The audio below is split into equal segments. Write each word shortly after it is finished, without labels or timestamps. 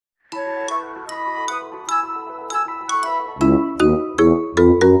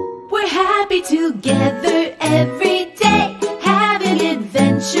we're together every day, having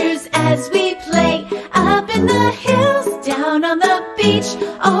adventures as we play. Up in the hills, down on the beach,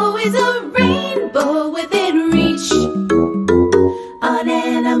 always a rainbow within reach. On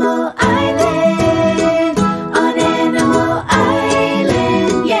Animal Island, on Animal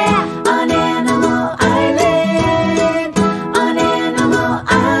Island, yeah. On Animal Island, on Animal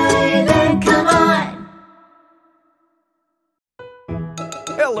Island, come on.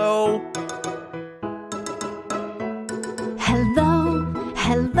 Hello. Hello,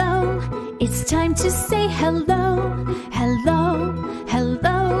 hello, it's time to say hello. Hello,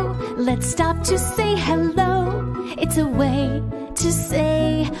 hello, let's stop to say hello. It's a way to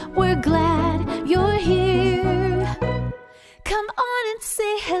say we're glad you're here. Come on and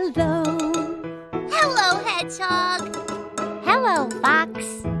say hello. Hello, Hedgehog. Hello, Fox.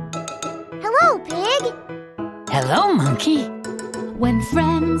 Hello, Pig. Hello, Monkey. When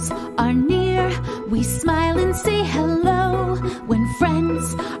friends are near, we smile and say hello. When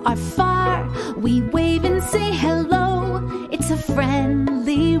friends are far, we wave and say hello. It's a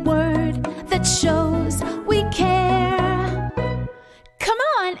friendly word that shows we care. Come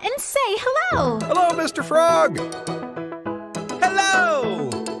on and say hello. Hello, Mr. Frog. Hello.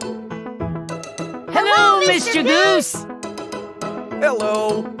 Hello, Mr. Goose.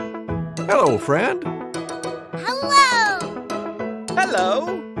 Hello. Hello, friend. Hello.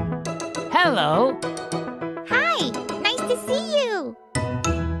 Hello. Hello. Hi, nice to see you.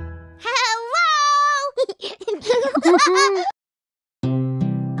 Hello.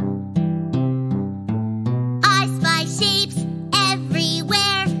 I spy shapes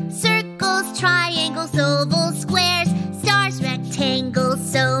everywhere. Circles, triangles, ovals, squares, stars, rectangles,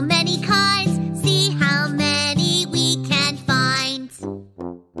 so many kinds. See how many we can find.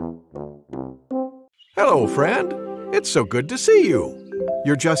 Hello, friend. It's so good to see you.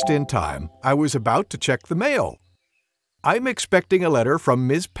 You're just in time. I was about to check the mail. I'm expecting a letter from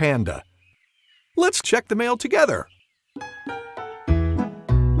Ms. Panda. Let's check the mail together.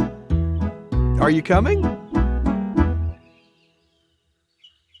 Are you coming?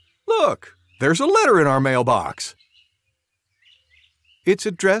 Look, there's a letter in our mailbox. It's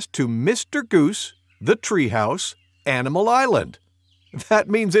addressed to Mr. Goose, the Treehouse, Animal Island. That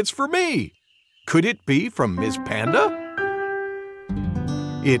means it's for me. Could it be from Ms. Panda?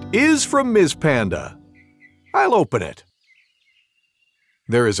 It is from Ms. Panda. I'll open it.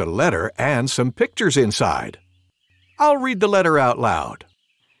 There is a letter and some pictures inside. I'll read the letter out loud.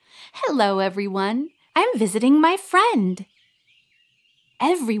 Hello, everyone. I'm visiting my friend.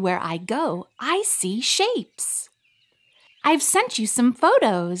 Everywhere I go, I see shapes. I've sent you some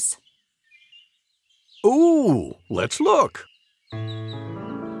photos. Ooh, let's look.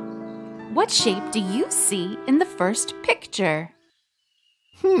 What shape do you see in the first picture?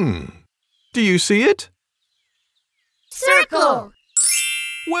 Do you see it? Circle.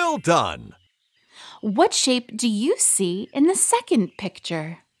 Well done. What shape do you see in the second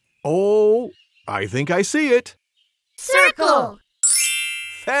picture? Oh, I think I see it. Circle.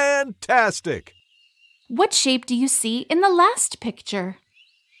 Fantastic. What shape do you see in the last picture?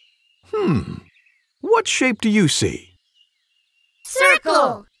 What shape do you see?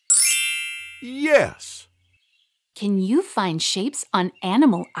 Circle. Yes. Can you find shapes on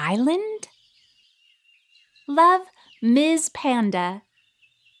Animal Island? Love, Ms. Panda.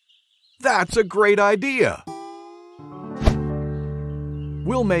 That's a great idea.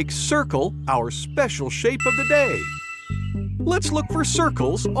 We'll make circle our special shape of the day. Let's look for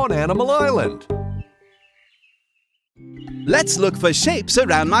circles on Animal Island. Let's look for shapes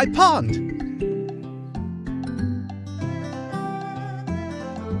around my pond.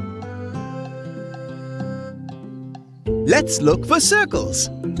 Let's look for circles,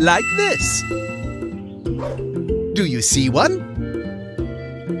 like this. Do you see one?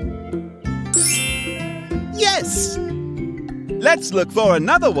 Yes! Let's look for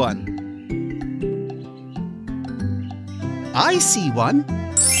another one. I see one.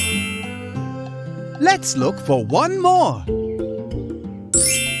 Let's look for one more.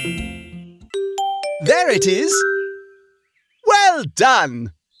 There it is! Well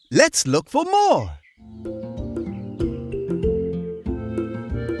done! Let's look for more.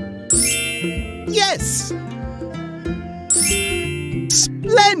 Yes!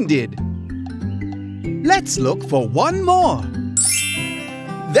 Splendid! Let's look for one more.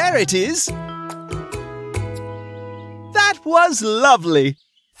 There it is! That was lovely!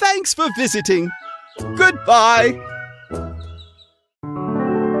 Thanks for visiting. Goodbye!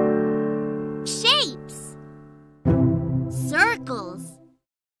 Shapes. Circles.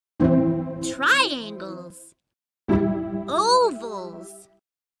 Triangles. Ovals.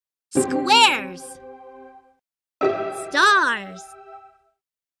 Squares. Stars. Stars.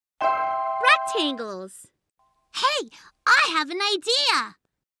 Rectangles. Hey, I have an idea.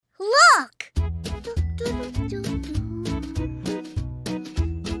 Look.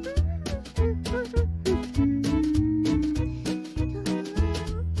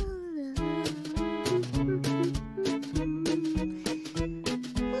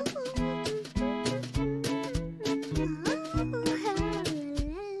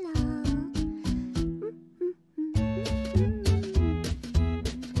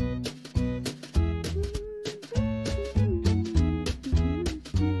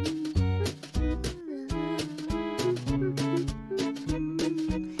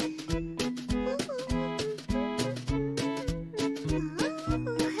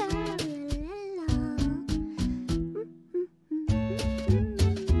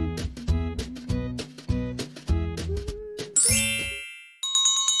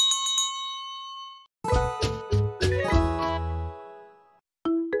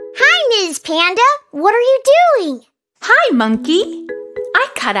 Panda, what are you doing? Hi, Monkey. I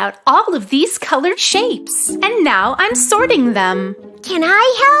cut out all of these colored shapes, and now I'm sorting them. Can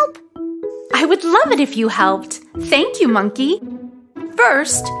I help? I would love it if you helped. Thank you, Monkey.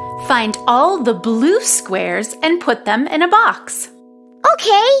 First, find all the blue squares and put them in a box.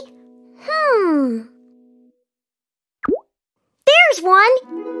 Okay. There's one.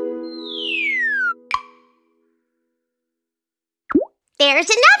 There's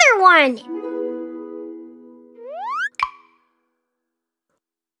another one.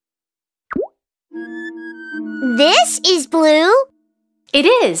 This is blue. It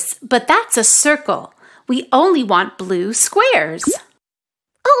is, but that's a circle. We only want blue squares.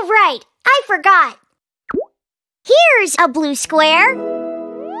 Oh, right. I forgot. Here's a blue square.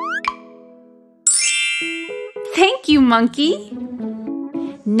 Thank you, Monkey.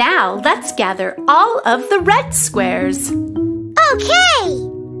 Now let's gather all of the red squares. Okay.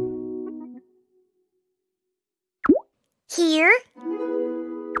 Here.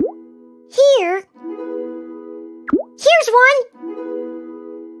 Here. Here's one.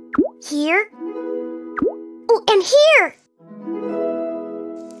 Here. Oh, and here.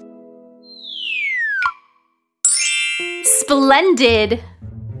 Splendid!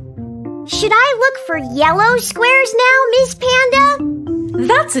 Should I look for yellow squares now, Miss Panda?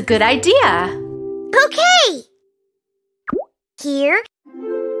 That's a good idea. Okay. Here.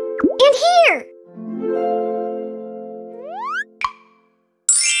 And here.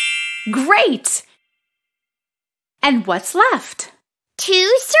 Great! And what's left?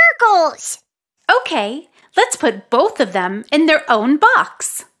 2 circles. Okay, let's put both of them in their own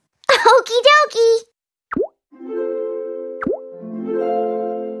box. Okie dokie.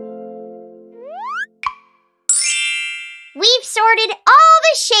 We've sorted all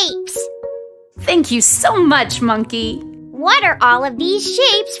the shapes. Thank you so much, Monkey. What are all of these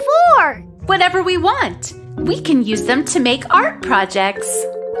shapes for? Whatever we want. We can use them to make art projects.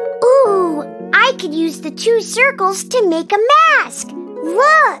 Ooh, I could use the 2 circles to make a mask.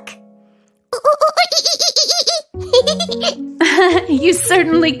 Look! You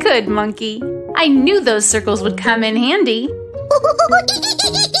certainly could, Monkey. I knew those circles would come in handy.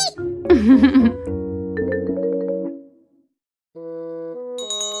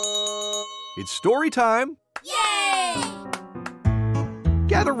 It's story time. Yay!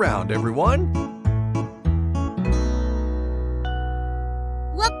 Gather round, everyone.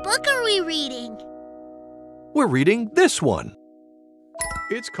 What book are we reading? We're reading this one.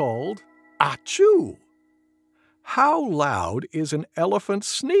 It's called Achoo. How loud is an elephant's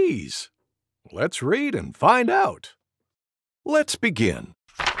sneeze? Let's read and find out. Let's begin.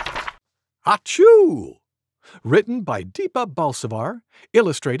 Achoo! Written by Deepa Balsavar,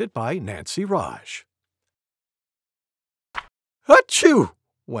 illustrated by Nancy Raj. Achoo!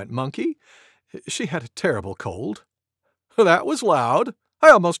 Went Monkey. She had a terrible cold. That was loud. I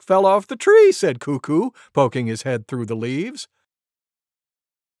almost fell off the tree, said Cuckoo, poking his head through the leaves.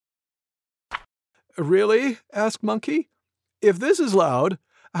 Really? Asked Monkey. If this is loud,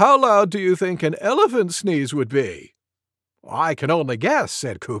 how loud do you think an elephant's sneeze would be? I can only guess,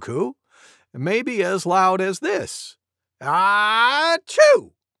 said Cuckoo. Maybe as loud as this.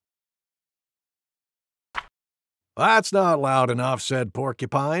 Achoo! That's not loud enough, said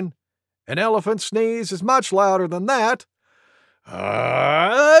Porcupine. An elephant's sneeze is much louder than that.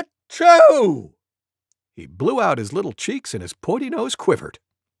 Achoo! He blew out his little cheeks and his pointy nose quivered.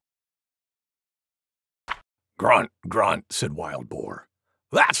 Grunt, grunt, said Wild Boar.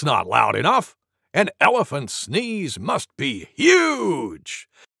 That's not loud enough. An elephant's sneeze must be huge.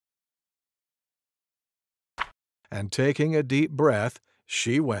 And taking a deep breath,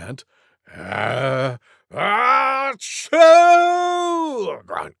 she went, Achoo!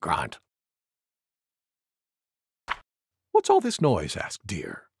 Grunt, grunt. What's all this noise? Asked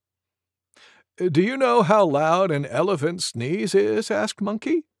Deer. Do you know how loud an elephant's sneeze is? Asked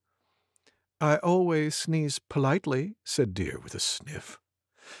Monkey. I always sneeze politely, said Deer with a sniff.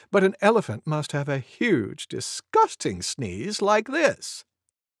 But an elephant must have a huge, disgusting sneeze like this.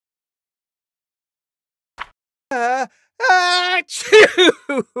 Achoo!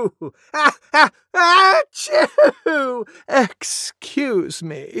 Achoo! Excuse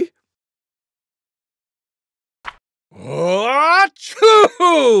me.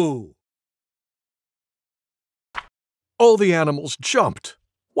 Achoo! All the animals jumped.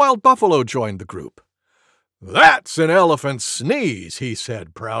 Wild Buffalo joined the group. That's an elephant's sneeze, he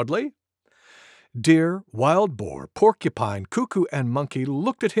said proudly. Deer, Wild Boar, Porcupine, Cuckoo, and Monkey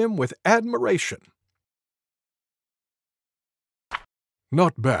looked at him with admiration.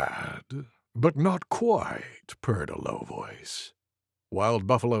 Not bad, but not quite, purred a low voice. Wild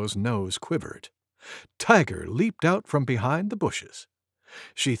Buffalo's nose quivered. Tiger leaped out from behind the bushes.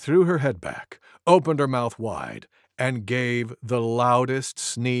 She threw her head back, opened her mouth wide, and gave the loudest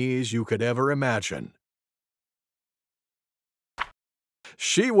sneeze you could ever imagine.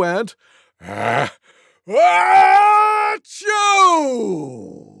 She went, Achoo!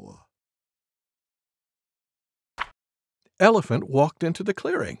 Elephant walked into the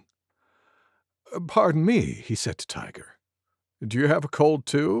clearing. Pardon me, he said to Tiger. Do you have a cold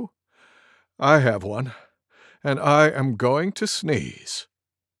too? I have one, and I am going to sneeze.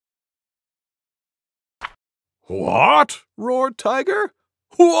 What? Roared Tiger.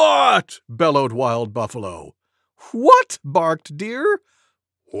 What? Bellowed Wild Buffalo. What? Barked Deer.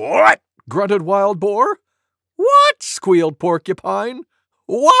 What? Grunted Wild Boar. What? Squealed Porcupine.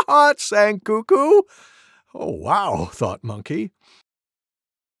 What? Sang Cuckoo. Oh, wow, thought Monkey.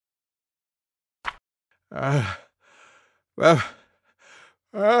 Went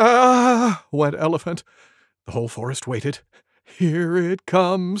Elephant. The whole forest waited. Here it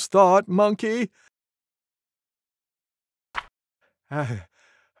comes, thought Monkey.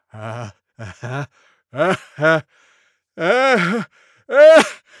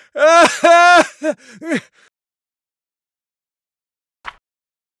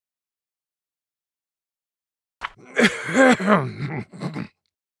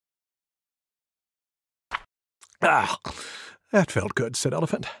 That felt good, said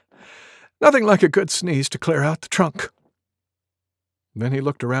Elephant. Nothing like a good sneeze to clear out the trunk. Then he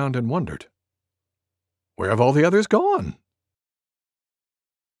looked around and wondered, where have all the others gone?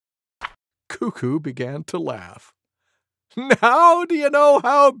 Cuckoo began to laugh. Now do you know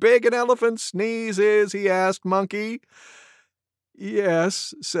how big an elephant's sneeze is? He asked Monkey.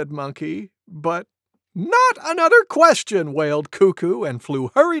 Yes, said Monkey, but not another question, wailed Cuckoo and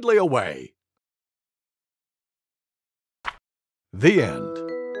flew hurriedly away. The end.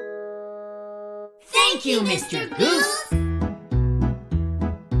 Thank you, Mr. Goose.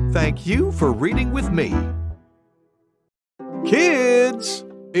 Thank you for reading with me. Kids,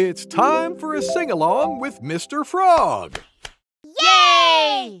 it's time for a sing-along with Mr. Frog.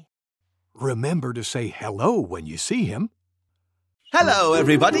 Yay! Remember to say hello when you see him. Hello,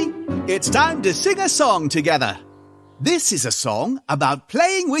 everybody. It's time to sing a song together. This is a song about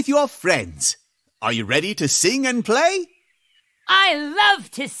playing with your friends. Are you ready to sing and play? I love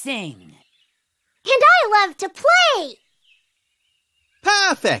to sing. And I love to play.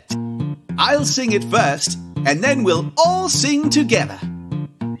 Perfect. I'll sing it first, and then we'll all sing together.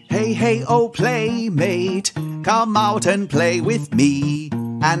 Hey, hey, oh, playmate, come out and play with me,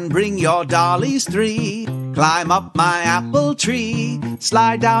 and bring your dollies 3. Climb up my apple tree,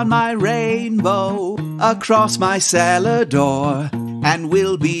 slide down my rainbow, across my cellar door, and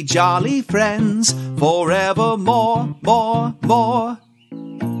we'll be jolly friends forevermore, more.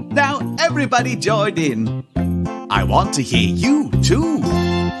 Now everybody join in. I want to hear you too.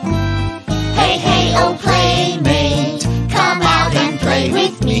 Hey, hey, oh playmate, come out and play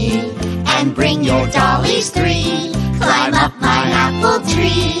with me, and bring your dollies 3. Climb up my apple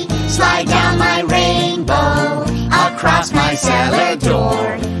tree, slide down my rainbow, across my cellar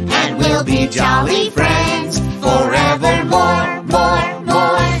door, and we'll be jolly friends forevermore,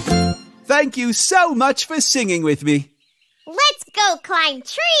 more. Thank you so much for singing with me. Let's go climb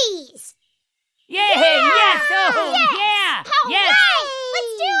trees. Yay! Yes! Oh, Yes! yeah! Hooray! Yes!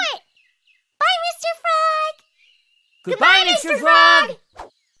 Let's do it! Bye, Mr. Frog! Goodbye, Mr. Frog!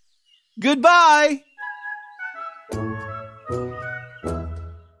 Goodbye.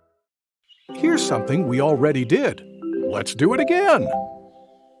 Here's something we already did. Let's do it again.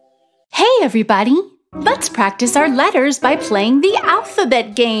 Hey, everybody! Let's practice our letters by playing the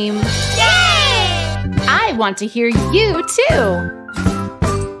alphabet game. Yay! I want to hear you too.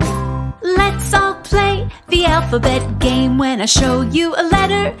 Let's all play the alphabet game. When I show you a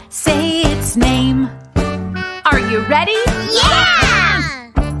letter, say its name. Are you ready?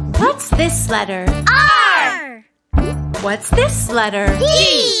 Yeah! What's this letter? R! What's this letter?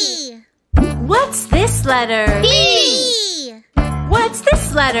 P! What's this letter? B! What's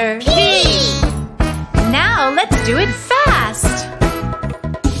this letter? P! Now let's do it fast.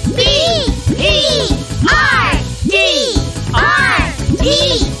 B! P! R! D! R!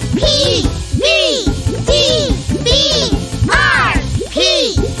 D! P! B! D! B! R!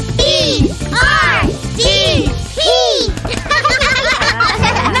 P! B! R! D! P!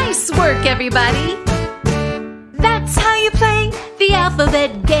 Nice work, everybody. That's how you play the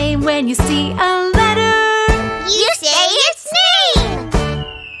alphabet game. When you see a letter, You say its name!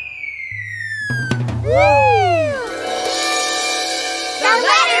 The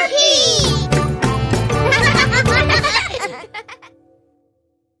letter P!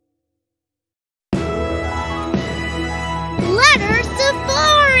 Letter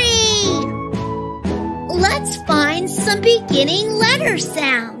Safari! Let's find some beginning letter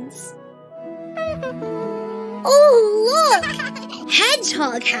sounds. Oh, look!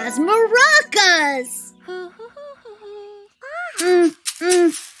 Hedgehog has maracas!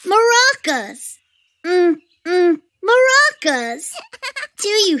 Maracas! Maracas! Do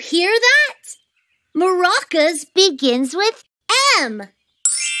you hear that? Maracas begins with M.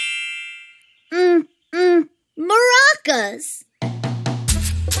 Maracas!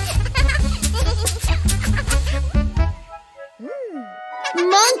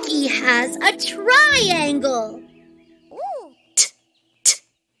 Monkey has a triangle.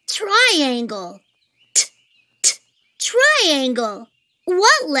 Triangle. Triangle.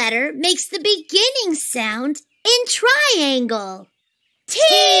 What letter makes the beginning sound in triangle?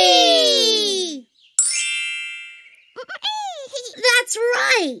 T! That's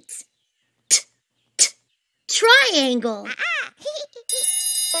right. Triangle.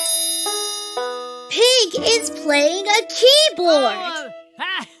 Pig is playing a keyboard.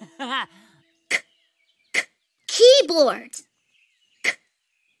 Keyboard.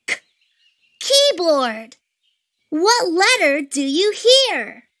 Keyboard. What letter do you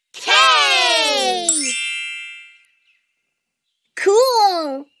hear? K!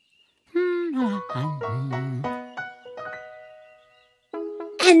 Cool.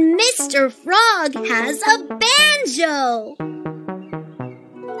 And Mr. Frog has a banjo.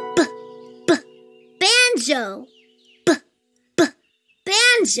 Banjo.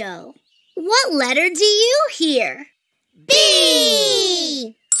 Banjo. What letter do you hear?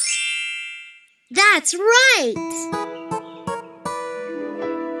 B! That's right.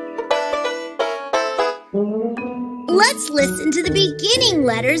 Let's listen to the beginning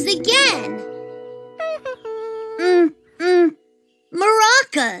letters again.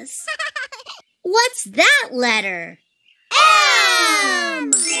 Maracas. What's that letter?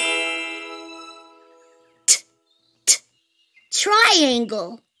 M!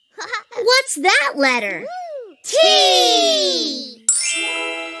 Triangle. What's that letter? T!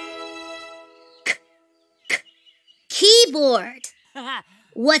 Keyboard.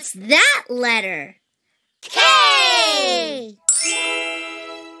 What's that letter? K!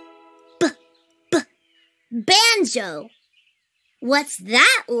 Banjo. What's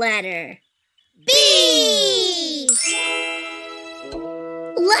that letter? B!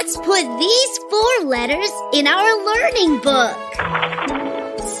 Let's put these 4 letters in our learning book.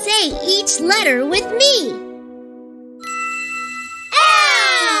 Say each letter with me.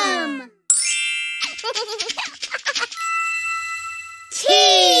 M! T!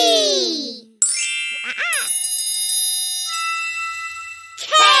 K!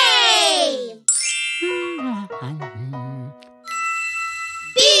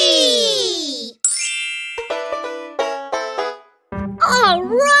 B! All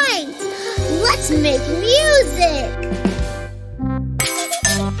right, let's make music.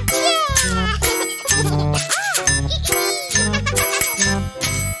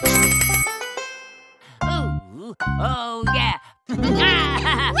 Oh, yeah.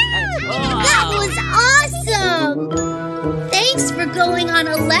 That was awesome! Thanks for going on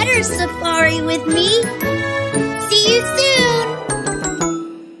a letter safari with me. See you soon!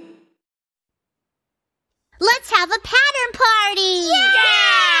 Let's have a pattern party!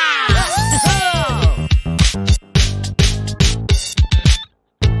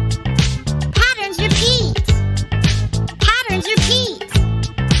 Patterns repeat. Patterns repeat.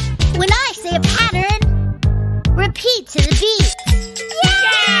 When I say a pattern, repeat to the beat.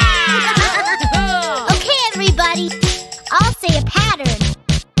 Okay, everybody. I'll say a pattern.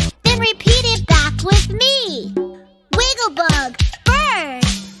 Then repeat it back with me.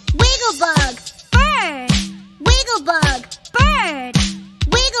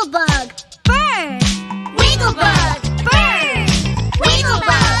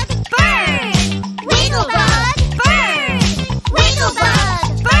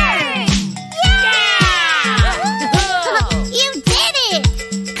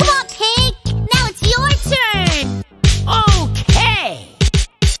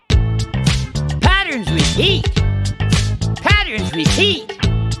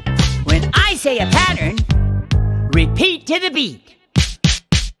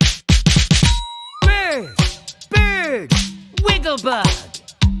 bird. Wigglebug.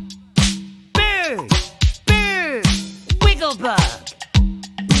 Bird, bird, wigglebug.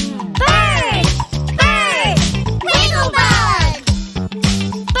 Bird, bird, wigglebug.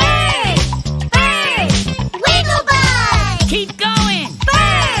 Bird, bird, wigglebug. Keep going.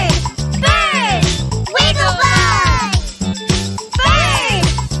 Bird, bird, wigglebug. Bird,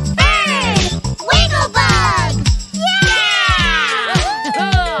 bird, wigglebug. Yeah!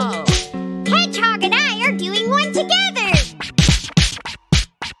 Oh. Hedgehog and I are doing one together.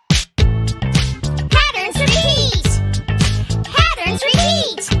 Patterns repeat. Patterns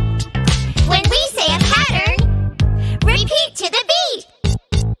repeat. When we say a pattern, repeat to the beat.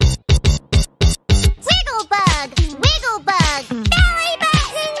 Wigglebug, wigglebug, belly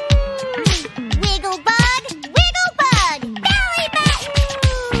button. Wigglebug, wigglebug, belly button.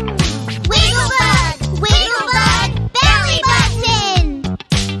 Wigglebug, wigglebug, belly button.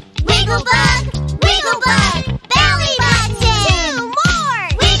 Wigglebug, wigglebug, belly button. 2 more.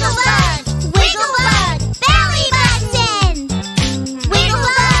 Wigglebug, wigglebug, belly button.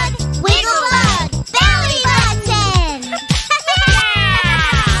 Wigglebug, wigglebug, belly button.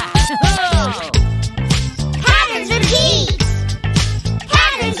 Patterns repeat.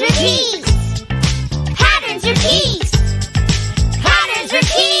 Patterns repeat. Patterns repeat. Patterns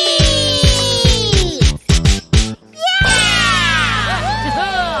repeat. Yeah!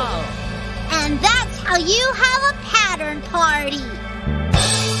 And that's how you have a pattern party.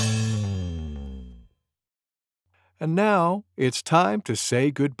 And now it's time to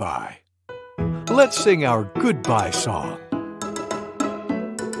say goodbye. Let's sing our goodbye song.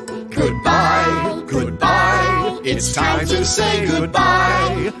 Goodbye, goodbye, it's time to say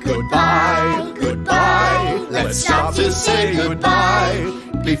goodbye. Goodbye, goodbye, let's stop to say goodbye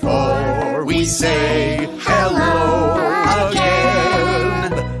before we say hello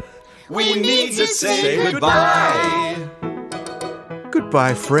again. We need to say goodbye.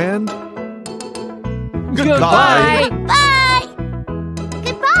 Goodbye, friend. Goodbye. Bye.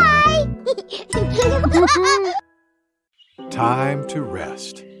 Goodbye. Time to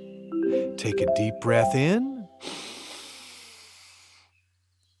rest. Take a deep breath in.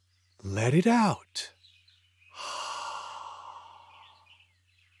 Let it out.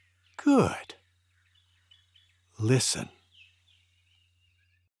 Good. Listen.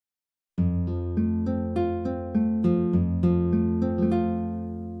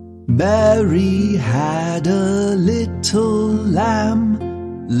 Mary had a little lamb,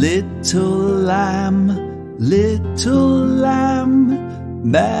 little lamb, little lamb.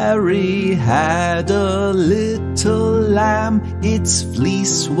 Mary had a little lamb, its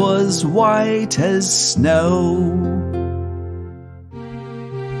fleece was white as snow.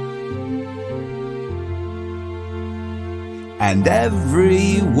 And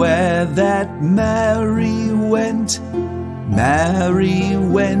everywhere that Mary went, Mary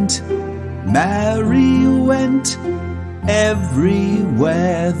went, Mary went.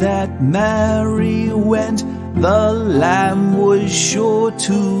 Everywhere that Mary went, the lamb was sure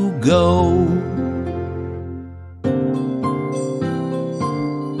to go.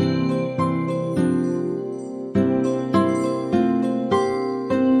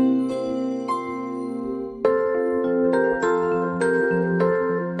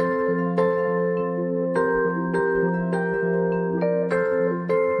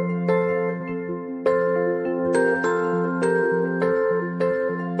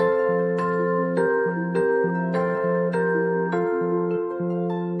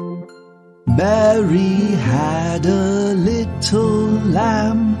 Mary had a little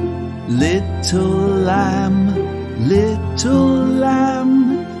lamb, little lamb, little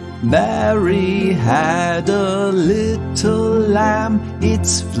lamb. Mary had a little lamb,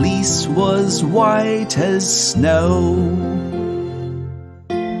 its fleece was white as snow.